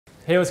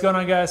Hey, what's going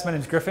on, guys? My name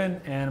is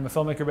Griffin, and I'm a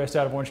filmmaker based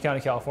out of Orange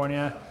County,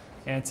 California.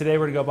 And today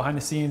we're gonna go behind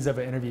the scenes of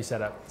an interview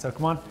setup. So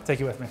come on, take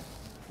you with me.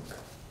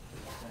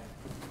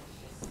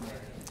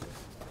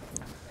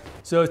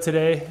 So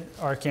today,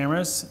 our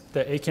cameras,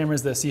 the A camera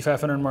is the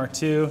C500 Mark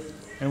II,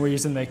 and we're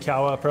using the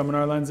Kawa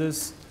Prominar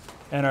lenses.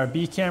 And our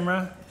B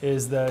camera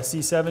is the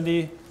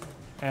C70,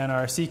 and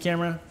our C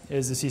camera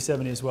is the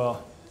C70 as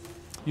well.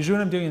 Usually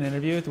when I'm doing an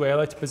interview, the way I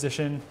like to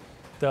position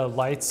the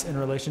lights in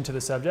relation to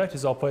the subject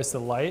is I'll place the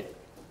light,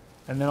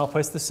 and then I'll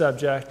place the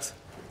subject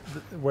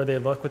where they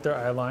look with their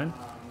eye line,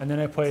 and then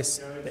I place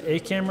the A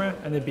camera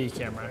and the B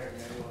camera.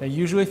 Now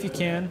usually if you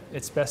can,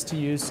 it's best to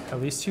use at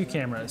least two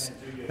cameras.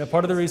 Now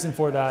part of the reason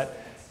for that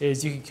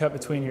is you can cut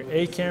between your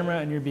A camera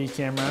and your B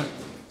camera.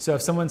 So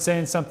if someone's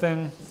saying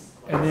something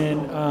and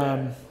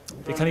then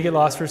they kind of get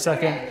lost for a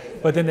second,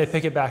 but then they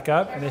pick it back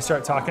up and they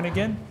start talking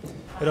again,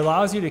 it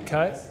allows you to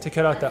cut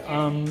out the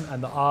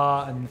and the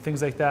ah and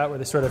things like that where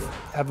they sort of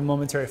have a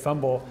momentary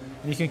fumble.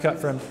 And you can cut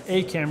from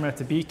A camera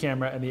to B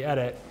camera in the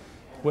edit.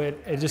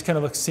 It just kind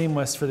of looks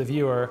seamless for the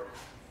viewer,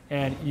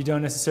 and you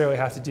don't necessarily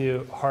have to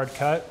do hard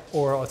cut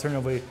or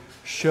alternatively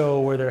show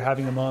where they're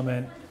having a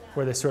moment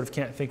where they sort of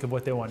can't think of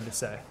what they wanted to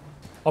say.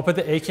 I'll put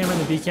the A camera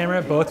and the B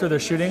camera both where they're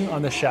shooting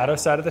on the shadow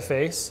side of the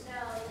face,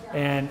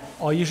 and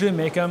I'll usually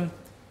make them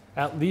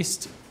at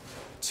least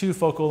 2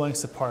 focal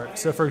lengths apart.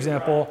 So for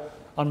example,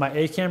 on my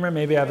A camera,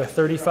 maybe I have a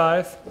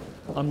 35.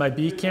 On my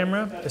B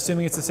camera,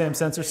 assuming it's the same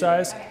sensor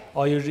size,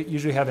 I'll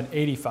usually have an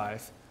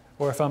 85.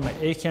 Or if on my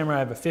A camera I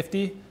have a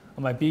 50,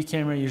 on my B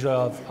camera usually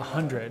I'll have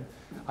 100.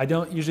 I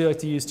don't usually like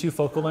to use 2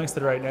 focal lengths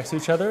that are right next to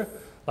each other,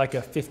 like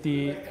a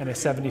 50 and a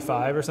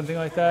 75 or something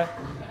like that,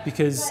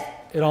 because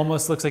it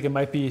almost looks like it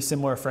might be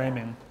similar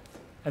framing.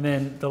 And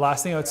then the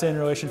last thing I would say in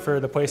relation for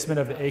the placement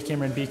of the A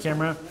camera and B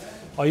camera,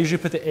 I'll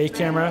usually put the A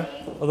camera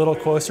a little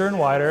closer and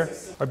wider.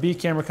 Our B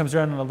camera comes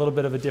around on a little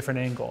bit of a different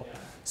angle.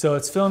 So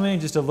it's filming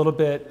just a little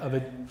bit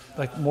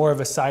of more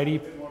of a sidey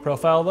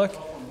profile look.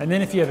 And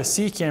then if you have a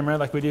C camera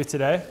like we do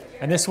today,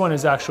 and this one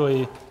is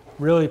actually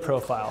really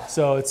profile.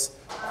 So it's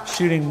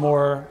shooting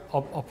more,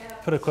 I'll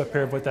put a clip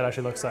here of what that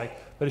actually looks like,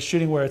 but it's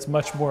shooting where it's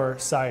much more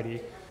sidey.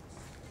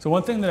 So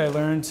one thing that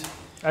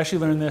I actually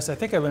learned this, I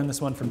think I learned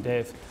this one from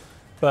Dave,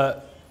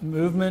 but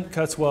movement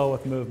cuts well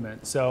with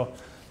movement. So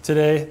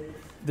today,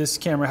 this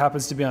camera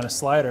happens to be on a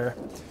slider.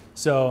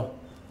 So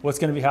what's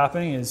going to be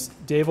happening is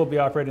Dave will be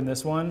operating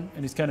this one,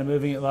 and he's kind of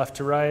moving it left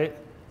to right.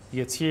 He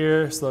gets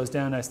here, slows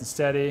down nice and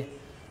steady,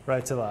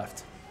 right to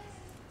left.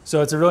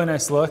 So it's a really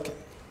nice look.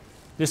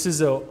 This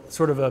is a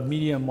sort of a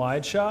medium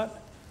wide shot.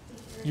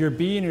 Your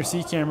B and your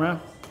C camera,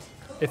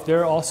 if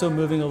they're also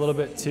moving a little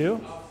bit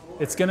too,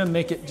 it's going to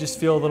make it just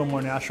feel a little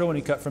more natural when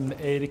you cut from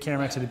the A to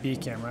camera to the B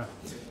camera.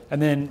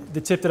 And then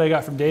the tip that I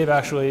got from Dave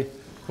actually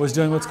was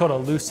doing what's called a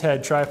loose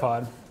head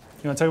tripod.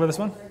 You want to talk about this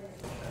one?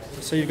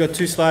 So you've got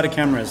 2 slider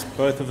cameras,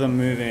 both of them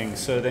moving,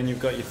 so then you've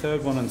got your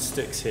third one on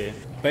sticks here.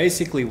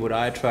 Basically what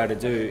I try to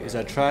do is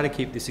I try to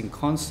keep this in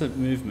constant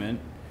movement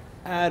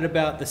at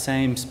about the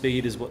same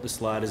speed as what the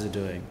sliders are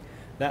doing.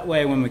 That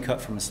way when we cut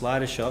from a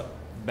slider shot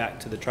back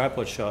to the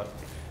tripod shot,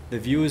 the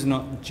viewer's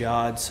not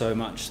jarred so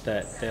much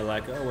that they're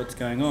like, oh, what's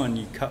going on?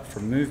 You cut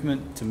from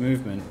movement to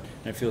movement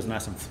and it feels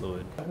nice and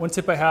fluid. One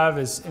tip I have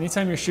is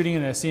anytime you're shooting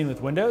in a scene with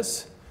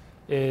windows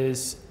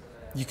is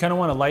you kind of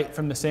want to light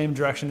from the same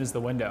direction as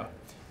the window.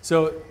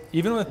 So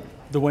even with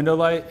the window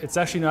light, it's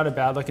actually not a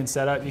bad looking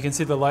setup. You can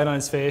see the light on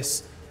his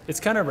face.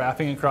 It's kind of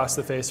wrapping across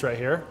the face right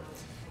here,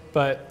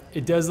 but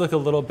it does look a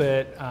little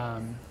bit,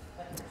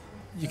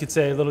 you could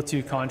say a little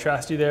too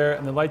contrasty there,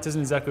 and the light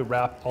doesn't exactly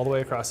wrap all the way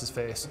across his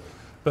face.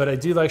 But I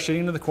do like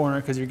shooting to the corner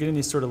because you're getting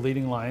these sort of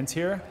leading lines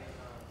here,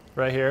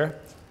 right here,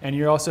 and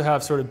you also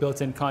have sort of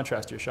built-in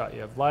contrast to your shot. You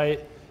have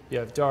light, you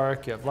have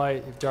dark, you have light,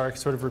 you have dark,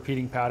 sort of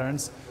repeating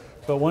patterns.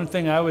 But one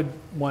thing I would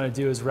want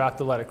to do is wrap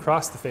the light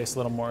across the face a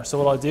little more. So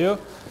what I'll do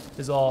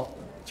is I'll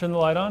turn the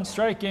light on,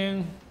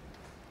 striking.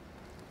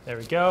 There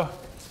we go.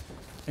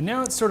 And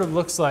now it sort of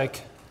looks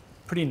like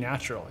pretty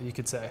natural, you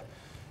could say.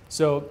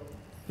 So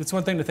that's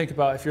one thing to think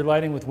about. If you're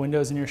lighting with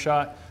windows in your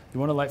shot, you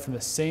want to light from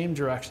the same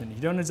direction.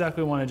 You don't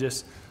exactly want to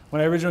just,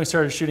 when I originally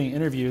started shooting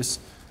interviews,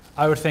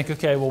 I would think,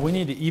 okay, well, we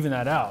need to even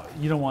that out.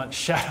 You don't want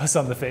shadows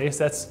on the face.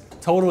 That's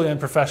totally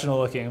unprofessional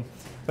looking.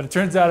 But it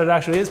turns out it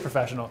actually is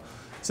professional.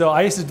 So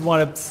I used to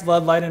want to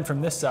flood light in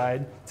from this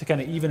side to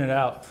kind of even it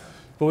out.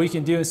 But what you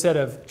can do instead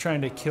of trying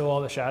to kill all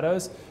the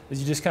shadows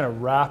is you just kind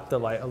of wrap the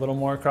light a little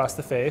more across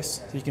the face.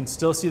 So you can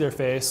still see their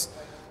face,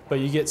 but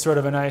you get sort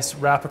of a nice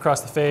wrap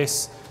across the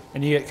face,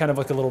 and you get kind of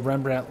like a little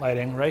Rembrandt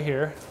lighting right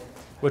here,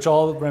 which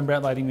all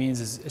Rembrandt lighting means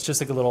is it's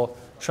just like a little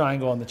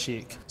triangle on the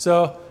cheek.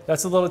 So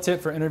that's a little tip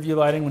for interview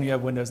lighting when you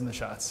have windows in the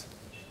shots.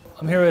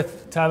 I'm here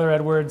with Tyler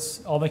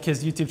Edwards. I'll link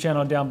his YouTube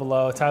channel down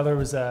below. Tyler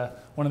was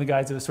one of the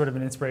guys that was sort of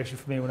an inspiration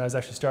for me when I was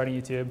actually starting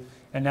YouTube.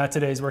 And now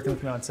today he's working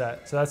with me on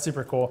set. So that's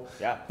super cool.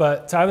 Yeah.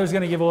 But Tyler's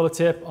going to give a little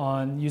tip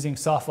on using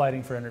soft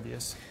lighting for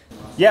interviews.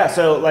 Yeah,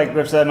 so like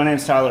Griff said, my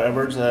name's Tyler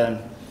Edwards.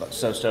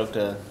 So stoked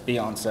to be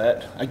on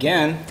set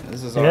again.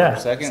 This is our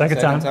second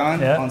time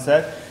yeah. on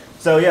set.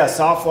 So yeah,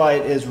 soft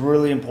light is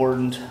really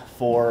important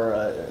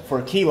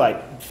for key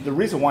light. The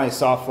reason why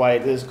soft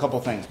light is a couple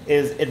things.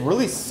 Is it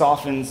really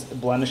softens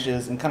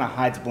blemishes and kind of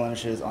hides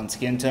blemishes on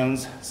skin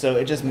tones. So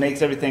it just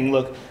makes everything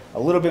look a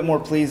little bit more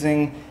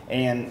pleasing.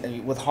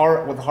 And with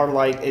hard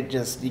light,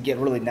 you get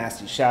really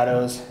nasty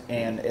shadows,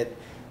 and it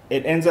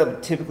ends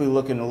up typically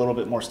looking a little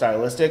bit more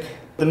stylistic.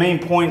 The main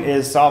point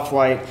is soft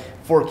light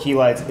for key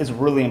lights is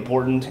really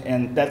important,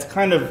 and that's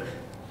kind of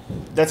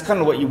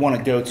what you want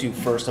to go to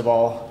first of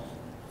all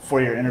for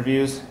your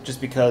interviews,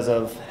 just because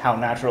of how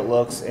natural it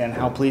looks and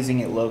how pleasing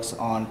it looks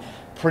on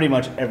pretty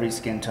much every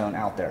skin tone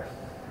out there.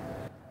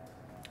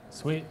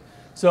 Sweet.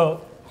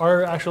 So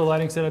our actual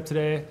lighting setup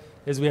today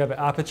is we have an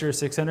Aputure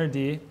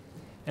 600D,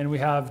 and we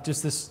have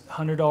just this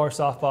 $100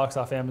 softbox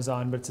off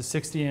Amazon, but it's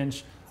a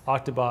 60-inch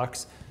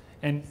octabox.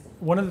 And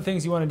one of the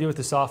things you want to do with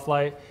the soft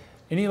light,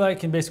 any light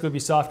can basically be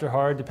soft or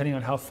hard depending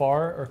on how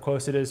far or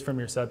close it is from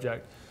your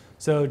subject.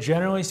 So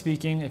generally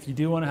speaking, if you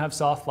do want to have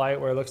soft light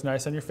where it looks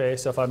nice on your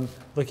face, so if I'm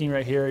looking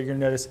right here, you're going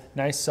to notice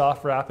nice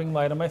soft wrapping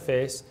light on my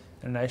face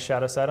and a nice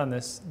shadow side on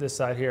this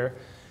side here.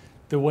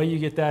 The way you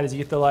get that is you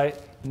get the light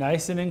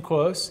nice and in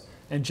close.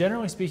 And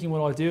generally speaking,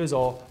 what I'll do is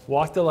I'll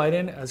walk the light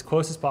in as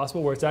close as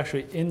possible where it's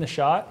actually in the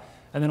shot.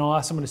 And then I'll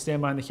ask someone to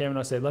stand behind the camera and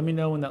I'll say, let me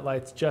know when that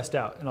light's just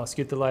out. And I'll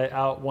scoot the light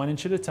out 1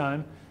 inch at a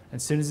time.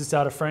 As soon as it's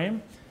out of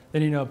frame,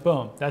 then you know,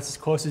 boom, that's as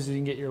close as you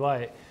can get your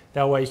light.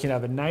 That way you can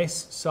have a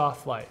nice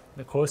soft light.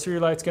 The closer your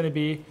light's gonna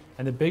be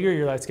and the bigger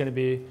your light's gonna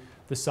be,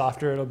 the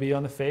softer it'll be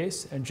on the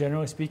face. And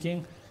generally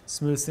speaking,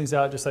 smooths things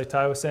out just like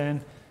Ty was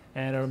saying,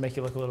 and it'll make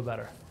you look a little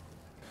better.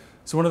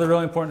 So one of the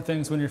really important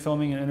things when you're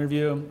filming an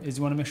interview is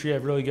you wanna make sure you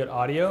have really good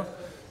audio.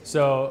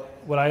 So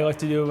what I like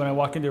to do when I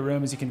walk into a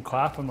room is you can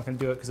clap. I'm not gonna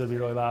do it because it'll be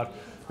really loud.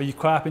 But you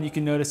clap and you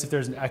can notice if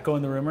there's an echo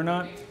in the room or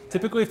not.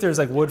 Typically if there's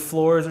like wood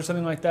floors or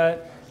something like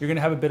that, you're gonna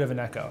have a bit of an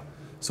echo.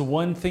 So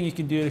one thing you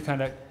can do to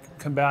kind of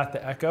combat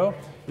the echo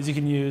is you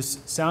can use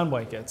sound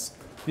blankets.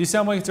 These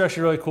sound blankets are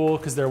actually really cool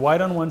because they're white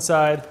on one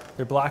side,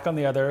 they're black on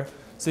the other.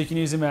 So you can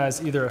use them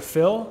as either a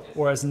fill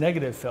or as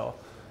negative fill.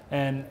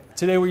 And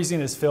today we're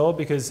using it as fill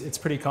because it's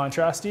pretty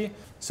contrasty.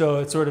 So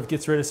it sort of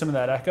gets rid of some of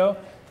that echo.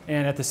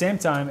 And at the same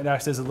time, it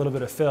acts as a little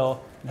bit of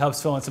fill and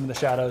helps fill in some of the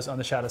shadows on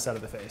the shadow side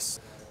of the face.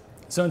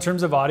 So in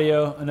terms of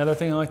audio, another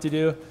thing I like to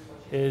do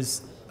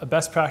is a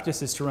best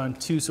practice is to run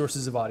 2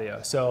 sources of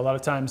audio. So a lot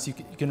of times you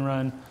can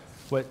run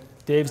what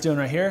Dave's doing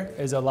right here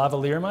is a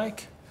lavalier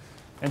mic.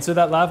 And so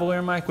that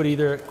lavalier mic would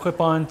either clip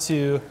on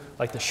to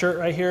like the shirt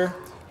right here,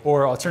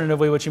 or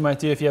alternatively what you might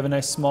do if you have a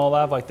nice small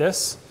lav like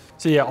this.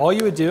 So yeah, all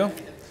you would do,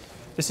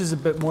 this is a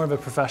bit more of a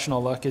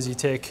professional look, is you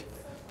take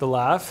the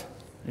lav,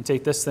 you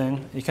take this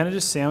thing, you kind of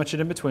just sandwich it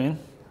in between,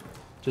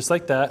 just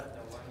like that.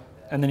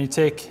 And then you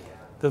take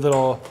the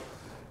little,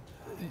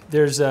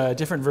 there's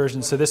different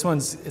versions. So this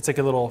one's, it's like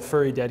a little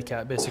furry dead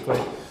cat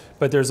basically.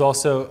 But there's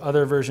also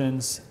other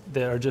versions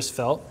that are just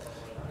felt.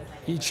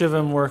 Each of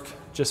them work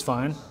just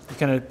fine. You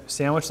kind of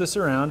sandwich this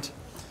around,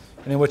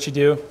 and then what you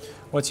do,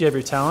 once you have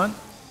your talent,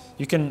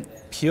 you can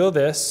peel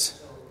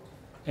this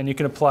and you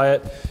can apply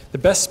it. The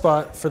best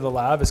spot for the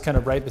lav is kind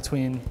of right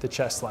between the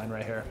chest line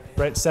right here,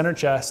 right center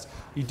chest.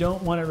 You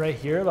don't want it right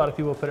here. A lot of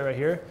people put it right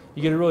here.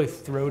 You get a really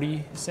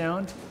throaty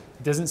sound.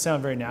 It doesn't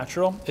sound very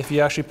natural. If you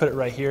actually put it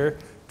right here,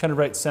 kind of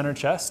right center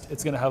chest,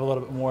 it's gonna have a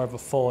little bit more of a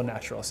full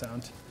natural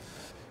sound.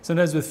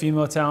 Sometimes with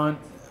female talent,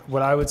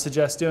 what I would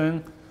suggest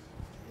doing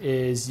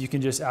is you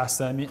can just ask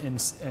them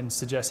and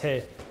suggest,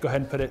 hey, go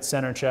ahead and put it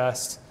center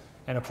chest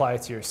and apply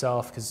it to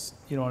yourself because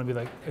you don't want to be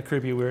like a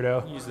creepy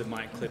weirdo. Use the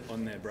mic clip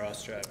on their bra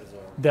strap as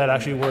well. That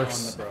actually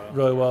works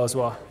really well as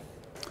well.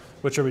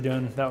 Which are we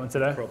doing, that one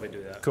today? Probably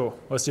do that. Cool,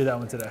 let's do that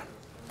one today.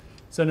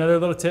 So another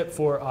little tip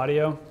for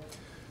audio.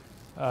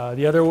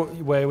 The other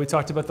way, we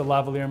talked about the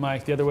lavalier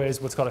mic. The other way is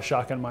what's called a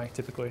shotgun mic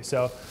typically.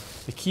 So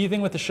the key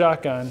thing with the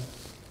shotgun,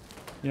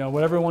 you know,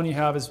 whatever one you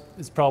have is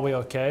probably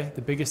okay.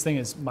 The biggest thing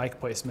is mic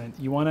placement.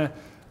 You want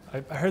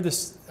to, I heard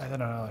this, I don't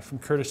know, from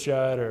Curtis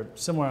Judd or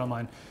somewhere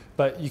online,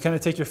 but you kind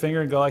of take your finger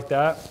and go like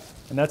that,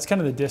 and that's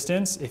kind of the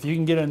distance. If you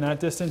can get in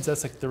that distance,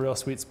 that's like the real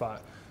sweet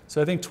spot.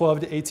 So I think 12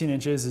 to 18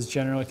 inches is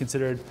generally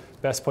considered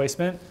best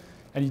placement,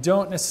 and you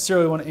don't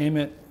necessarily want to aim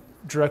it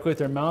directly at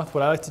their mouth.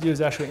 What I like to do is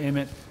actually aim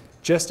it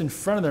just in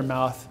front of their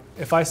mouth.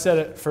 If I set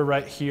it for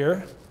right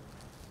here,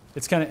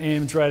 it's kind of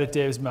aimed right at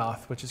Dave's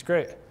mouth, which is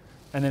great.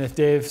 And then if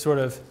Dave sort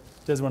of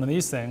does one of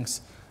these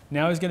things,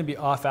 now he's going to be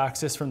off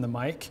axis from the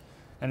mic,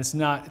 and it's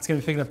going to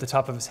be picking up the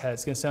top of his head.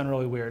 It's going to sound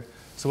really weird.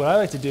 So what I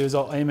like to do is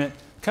I'll aim it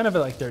kind of at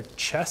like their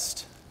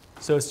chest.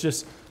 So it's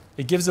just,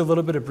 it gives a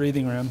little bit of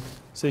breathing room.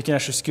 So you can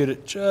actually scoot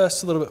it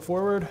just a little bit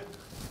forward.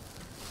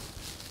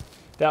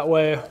 That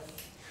way,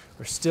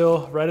 we're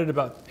still right at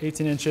about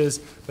 18 inches,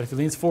 but if he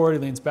leans forward, he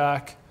leans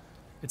back,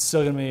 it's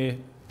still going to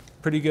be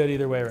pretty good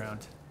either way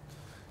around.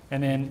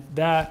 And then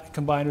that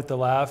combined with the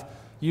lav,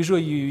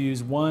 usually you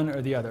use one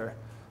or the other.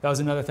 That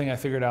was another thing I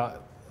figured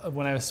out.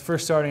 When I was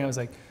first starting, I was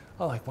like,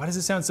 oh, like, why does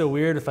it sound so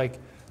weird if like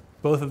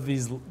both of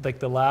these, like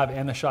the lav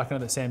and the shotgun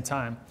at the same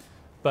time?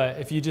 But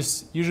if you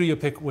just, usually you'll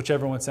pick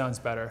whichever one sounds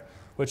better,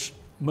 which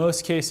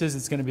most cases,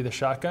 it's going to be the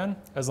shotgun,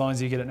 as long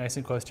as you get it nice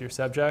and close to your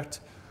subject.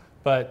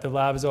 But the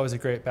lab is always a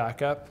great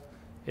backup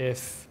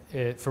if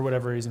it, for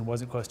whatever reason,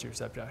 wasn't close to your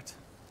subject.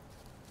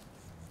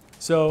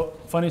 So,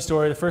 funny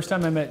story, the first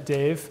time I met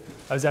Dave,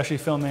 I was actually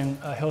filming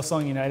a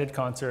Hillsong United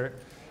concert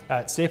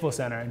at Staples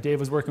Center, and Dave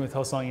was working with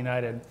Hillsong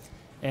United.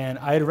 And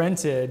I had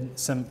rented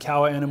some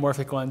Kawa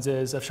anamorphic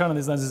lenses. I've shot on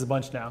these lenses a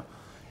bunch now.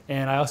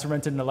 And I also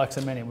rented an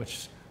Alexa Mini,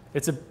 which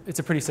it's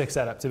a pretty sick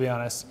setup, to be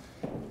honest.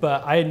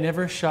 But I had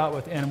never shot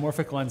with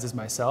anamorphic lenses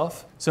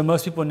myself. So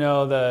most people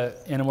know the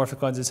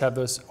anamorphic lenses have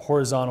those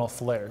horizontal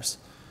flares.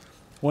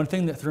 One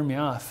thing that threw me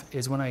off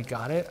is when I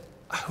got it,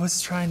 I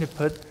was trying to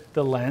put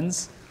the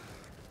lens,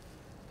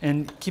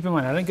 and keep in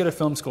mind, I didn't go to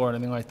film school or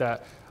anything like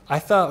that. I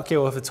thought, okay,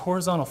 well, if it's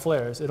horizontal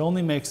flares, it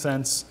only makes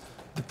sense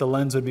that the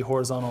lens would be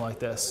horizontal like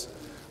this.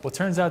 Well, it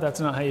turns out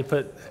that's not how you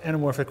put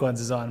anamorphic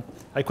lenses on.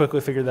 I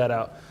quickly figured that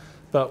out.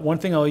 But one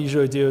thing I'll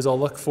usually do is I'll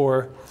look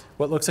for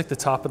what looks like the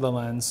top of the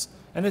lens.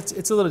 And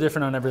it's a little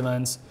different on every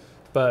lens,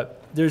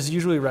 but there's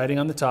usually writing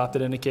on the top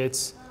that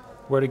indicates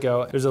where to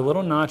go. There's a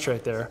little notch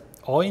right there.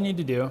 All you need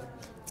to do,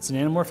 if it's an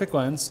anamorphic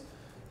lens,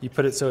 you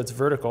put it so it's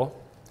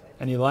vertical,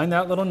 and you line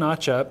that little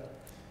notch up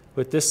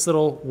with this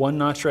little one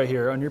notch right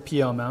here on your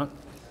PL mount.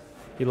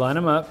 You line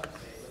them up,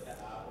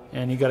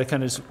 and you got to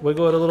kind of just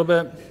wiggle it a little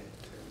bit.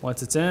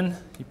 Once it's in,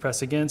 you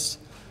press against,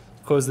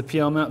 close the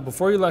PL mount.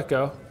 Before you let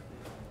go,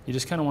 you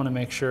just kind of want to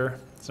make sure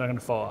it's not going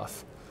to fall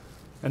off.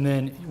 And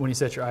then when you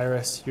set your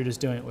iris, you're just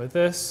doing it with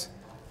this,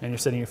 and you're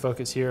setting your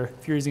focus here.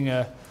 If you're using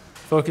a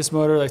focus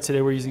motor, like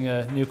today we're using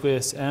a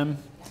Nucleus M,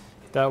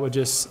 that would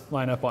just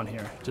line up on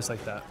here, just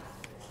like that.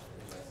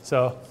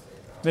 So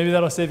maybe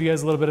that'll save you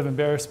guys a little bit of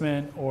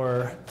embarrassment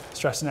or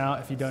stressing out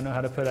if you don't know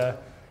how to put a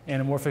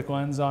anamorphic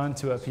lens on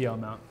to a PL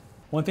mount.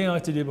 One thing I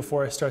like to do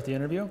before I start the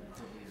interview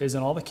is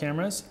on all the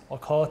cameras, I'll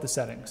call it the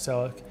settings.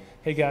 So, like,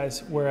 hey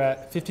guys, we're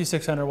at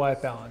 5600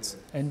 white balance,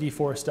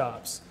 ND4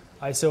 stops,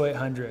 ISO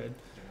 800,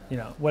 you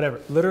know,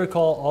 whatever. Literally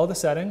call all the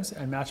settings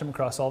and match them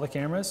across all the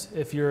cameras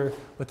if you're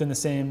within the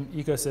same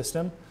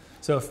ecosystem.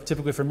 So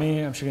typically for me,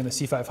 I'm shooting the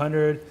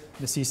C500,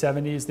 the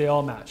C70s, they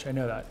all match, I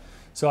know that.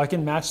 So I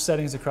can match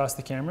settings across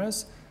the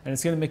cameras, and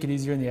it's gonna make it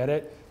easier in the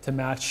edit to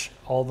match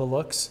all the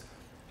looks.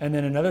 And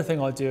then another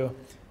thing I'll do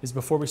is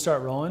before we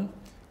start rolling,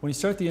 when you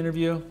start the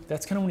interview,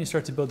 that's kind of when you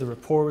start to build the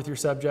rapport with your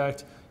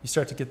subject. You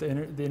start to get the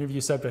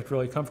interview subject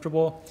really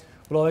comfortable.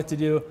 What I like to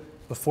do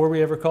before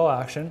we ever call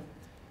action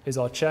is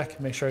I'll check,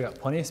 make sure I got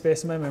plenty of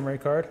space in my memory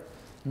card,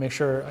 and make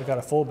sure I got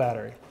a full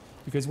battery.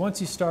 Because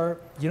once you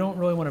start, you don't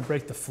really want to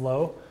break the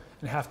flow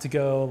and have to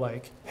go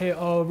like, hey,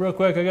 oh, real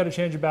quick, I got to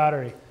change a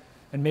battery.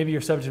 And maybe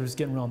your subject was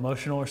getting real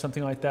emotional or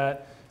something like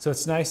that. So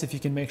it's nice if you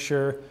can make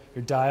sure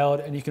you're dialed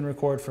and you can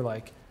record for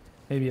like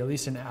maybe at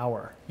least an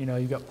hour. You know,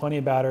 you've got plenty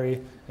of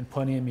battery and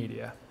plenty of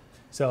media.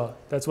 So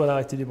that's what I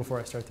like to do before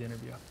I start the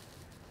interview.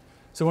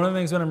 So one of the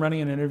things when I'm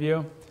running an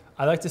interview,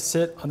 I like to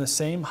sit on the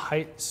same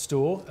height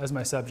stool as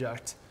my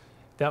subject.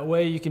 That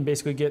way you can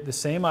basically get the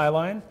same eye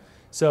line.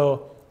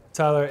 So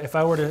Tyler, if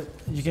I were to,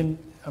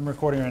 I'm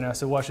recording right now,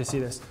 so watch me see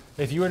this.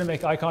 If you were to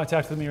make eye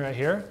contact with me right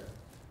here,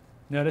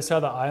 notice how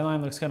the eye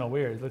line looks kind of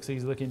weird. It looks like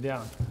he's looking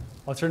down.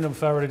 Alternatively,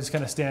 if I were to just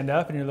kind of stand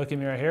up and you're looking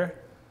at me right here,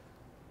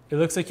 it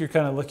looks like you're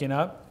kind of looking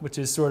up, which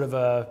is sort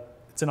of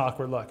it's an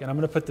awkward look. And I'm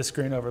going to put the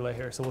screen overlay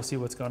here, so we'll see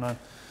what's going on.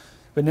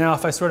 But now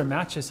if I sort of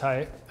match his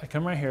height, I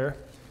come right here.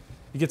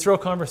 It gets real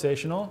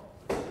conversational.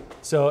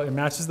 So it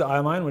matches the eye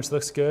line, which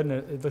looks good, and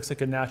it looks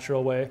like a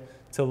natural way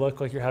to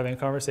look like you're having a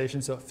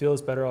conversation, so it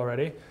feels better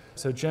already.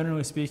 So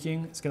generally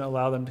speaking, it's going to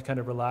allow them to kind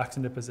of relax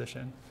into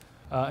position.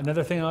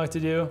 Another thing I like to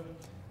do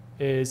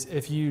is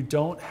if you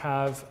don't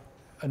have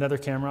another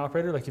camera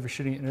operator, like if you're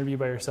shooting an interview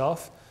by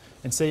yourself,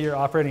 and say you're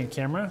operating a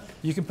camera,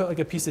 you can put like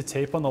a piece of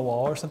tape on the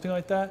wall or something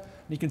like that.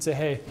 And you can say,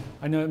 hey,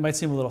 I know it might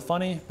seem a little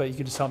funny, but you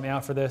could just help me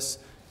out for this.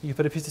 You can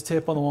put a piece of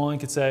tape on the wall and you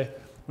could say,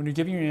 when you're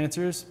giving your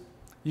answers,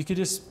 you could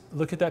just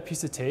look at that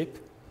piece of tape.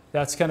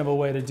 That's kind of a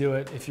way to do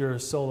it if you're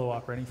solo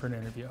operating for an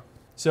interview.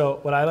 So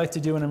what I like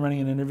to do when I'm running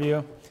an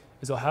interview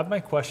is I'll have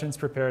my questions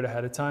prepared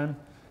ahead of time.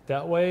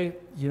 That way,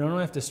 you don't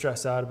really have to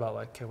stress out about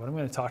like, okay, what am I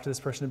going to talk to this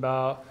person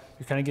about?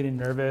 You're kind of getting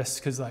nervous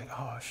because like,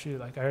 oh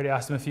shoot, like I already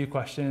asked them a few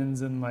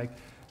questions and like,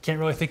 can't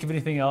really think of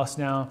anything else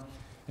now.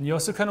 And you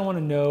also kind of want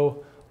to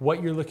know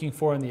what you're looking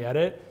for in the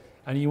edit,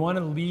 and you want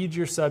to lead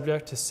your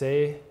subject to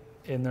say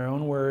in their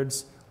own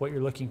words what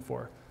you're looking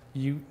for.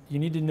 You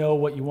need to know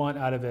what you want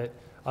out of it.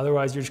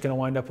 Otherwise, you're just going to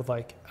wind up with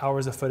like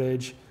hours of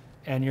footage,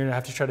 and you're going to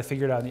have to try to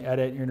figure it out in the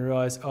edit. You're going to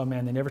realize, oh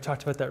man, they never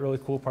talked about that really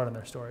cool part in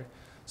their story.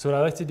 So what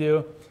I like to do,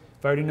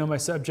 if I already know my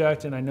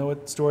subject and I know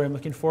what story I'm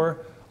looking for,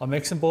 I'll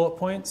make some bullet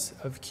points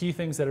of key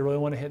things that I really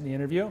want to hit in the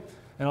interview,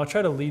 and I'll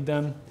try to lead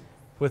them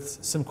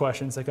with some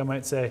questions. Like I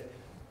might say,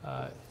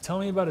 tell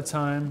me about a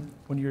time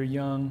when you were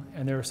young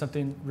and there was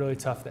something really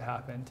tough that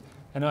happened.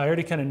 And I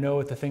already kind of know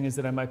what the thing is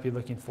that I might be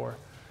looking for.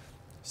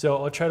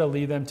 So I'll try to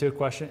lead them to a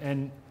question,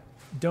 and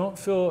don't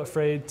feel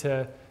afraid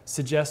to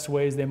suggest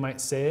ways they might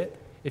say it.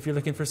 If you're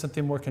looking for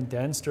something more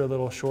condensed or a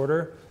little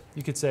shorter,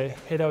 you could say,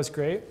 hey, that was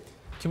great.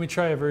 can we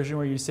try a version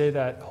where you say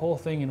that whole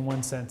thing in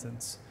one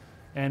sentence?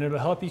 And it'll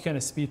help you kind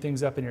of speed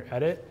things up in your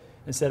edit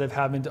instead of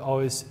having to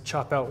always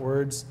chop out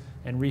words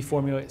and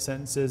reformulate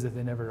sentences that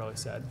they never really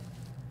said.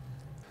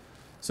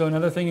 So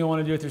another thing you want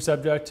to do with your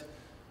subject,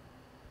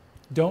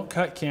 don't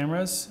cut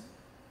cameras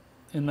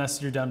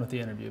unless you're done with the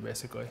interview,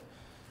 basically.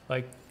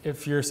 Like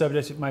if your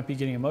subject might be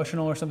getting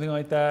emotional or something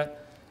like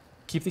that,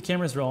 keep the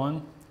cameras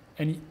rolling.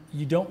 And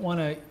you don't want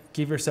to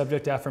give your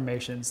subject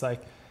affirmations.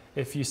 Like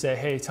if you say,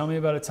 hey, tell me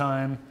about a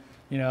time,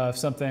 of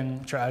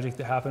something tragic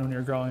that happened when you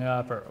were growing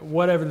up, or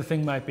whatever the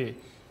thing might be.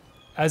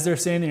 As they're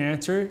saying their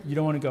answer, you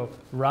don't want to go,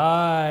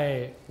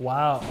 right,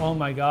 wow, oh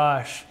my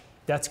gosh,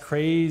 that's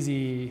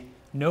crazy,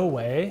 no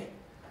way.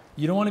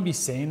 You don't want to be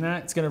saying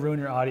that. It's going to ruin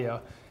your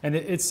audio. And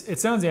it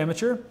sounds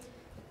amateur,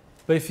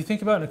 but if you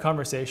think about it in a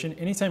conversation,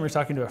 anytime you're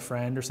talking to a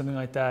friend or something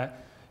like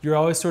that, you're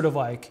always sort of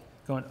like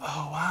going,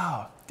 oh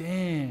wow,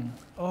 dang,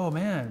 oh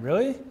man,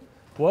 really?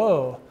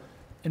 Whoa.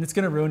 And it's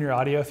going to ruin your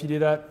audio if you do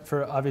that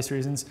for obvious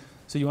reasons.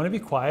 So you want to be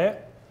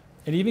quiet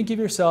and even give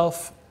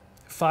yourself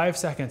 5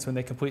 seconds when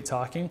they complete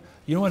talking.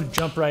 You don't want to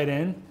jump right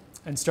in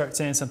and start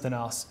saying something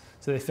else.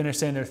 So they finish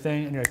saying their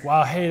thing and you're like,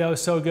 wow, hey, that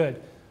was so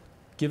good.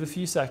 Give a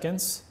few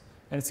seconds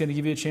and it's going to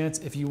give you a chance,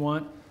 if you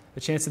want a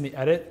chance in the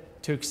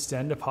edit, to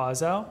extend a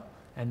pause out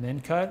and then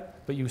cut,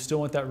 but you still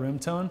want that room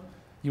tone.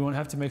 You won't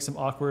have to make some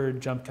awkward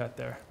jump cut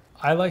there.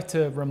 I like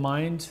to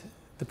remind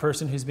the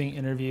person who's being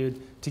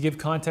interviewed to give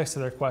context to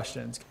their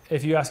questions.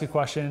 If you ask a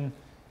question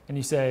and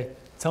you say,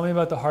 tell me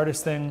about the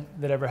hardest thing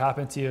that ever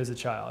happened to you as a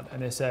child,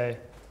 and they say,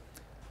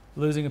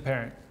 losing a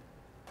parent.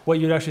 What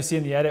you'd actually see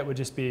in the edit would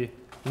just be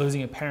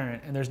losing a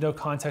parent, and there's no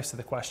context to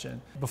the question.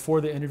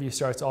 Before the interview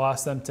starts, I'll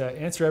ask them to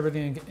answer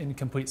everything in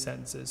complete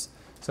sentences.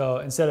 So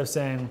instead of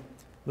saying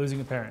losing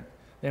a parent,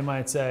 they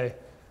might say,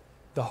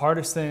 the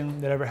hardest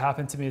thing that ever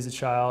happened to me as a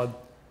child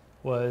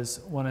was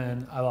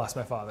when I lost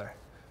my father.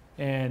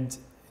 And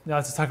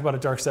not to talk about a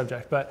dark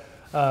subject, but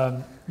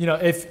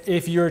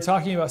if you're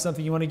talking about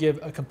something, you want to give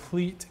a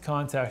complete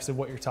context of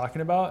what you're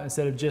talking about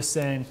instead of just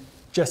saying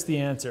just the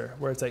answer,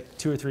 where it's like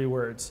 2 or 3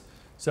 words.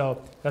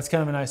 So that's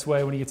kind of a nice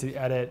way when you get to the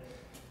edit,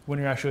 when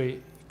you're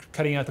actually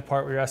cutting out the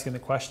part where you're asking the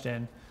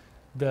question,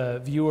 the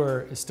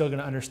viewer is still going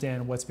to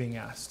understand what's being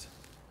asked.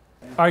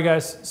 All right,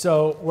 guys,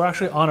 so we're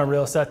actually on a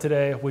real set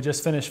today. We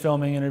just finished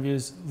filming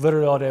interviews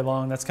literally all day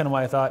long. That's kind of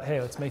why I thought,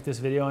 hey, let's make this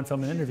video on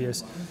filming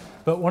interviews.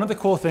 But one of the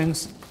cool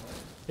things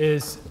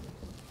is,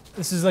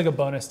 this is like a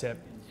bonus tip,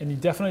 and you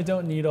definitely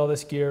don't need all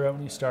this gear right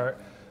when you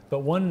start. But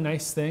one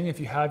nice thing, if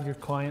you have your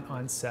client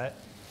on set,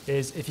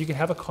 is if you can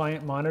have a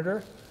client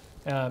monitor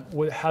that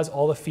has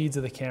all the feeds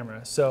of the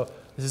camera. So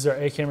this is our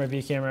A camera,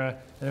 B camera,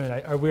 and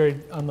then we already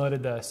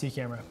unloaded the C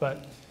camera.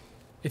 But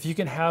if you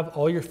can have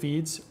all your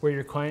feeds where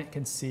your client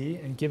can see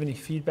and give any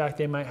feedback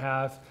they might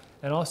have,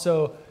 and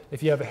also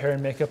if you have a hair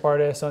and makeup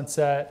artist on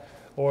set,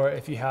 or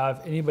if you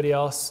have anybody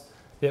else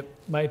that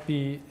might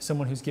be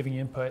someone who's giving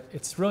input,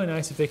 it's really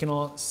nice if they can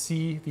all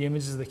see the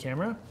images of the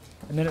camera,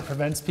 and then it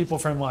prevents people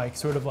from like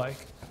trying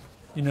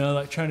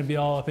to be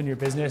all up in your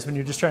business when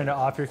you're just trying to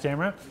off your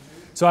camera.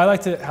 So I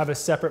like to have a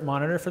separate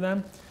monitor for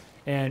them,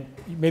 and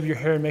maybe your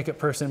hair and makeup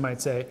person might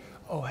say,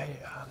 oh, hey,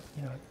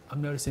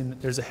 I'm noticing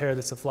that there's a hair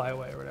that's a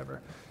flyaway or whatever.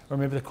 Or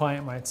maybe the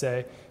client might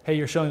say, hey,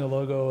 you're showing a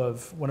logo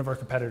of one of our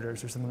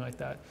competitors or something like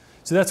that.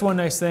 So that's one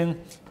nice thing.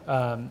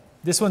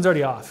 This one's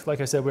already off. Like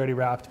I said, we already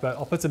wrapped, but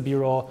I'll put some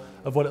B-roll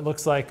of what it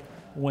looks like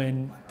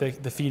when the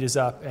feed is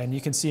up, and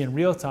you can see in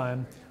real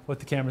time what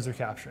the cameras are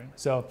capturing.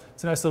 So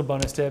it's a nice little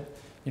bonus tip.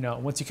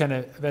 Once you kind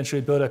of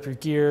eventually build up your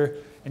gear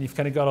and you've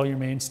kind of got all your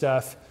main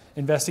stuff,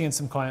 investing in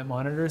some client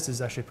monitors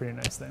is actually a pretty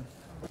nice thing.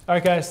 All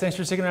right, guys, thanks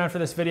for sticking around for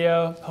this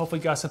video. Hopefully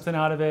you got something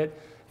out of it.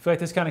 If you like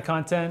this kind of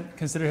content,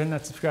 consider hitting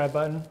that subscribe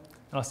button, and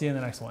I'll see you in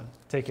the next one.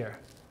 Take care.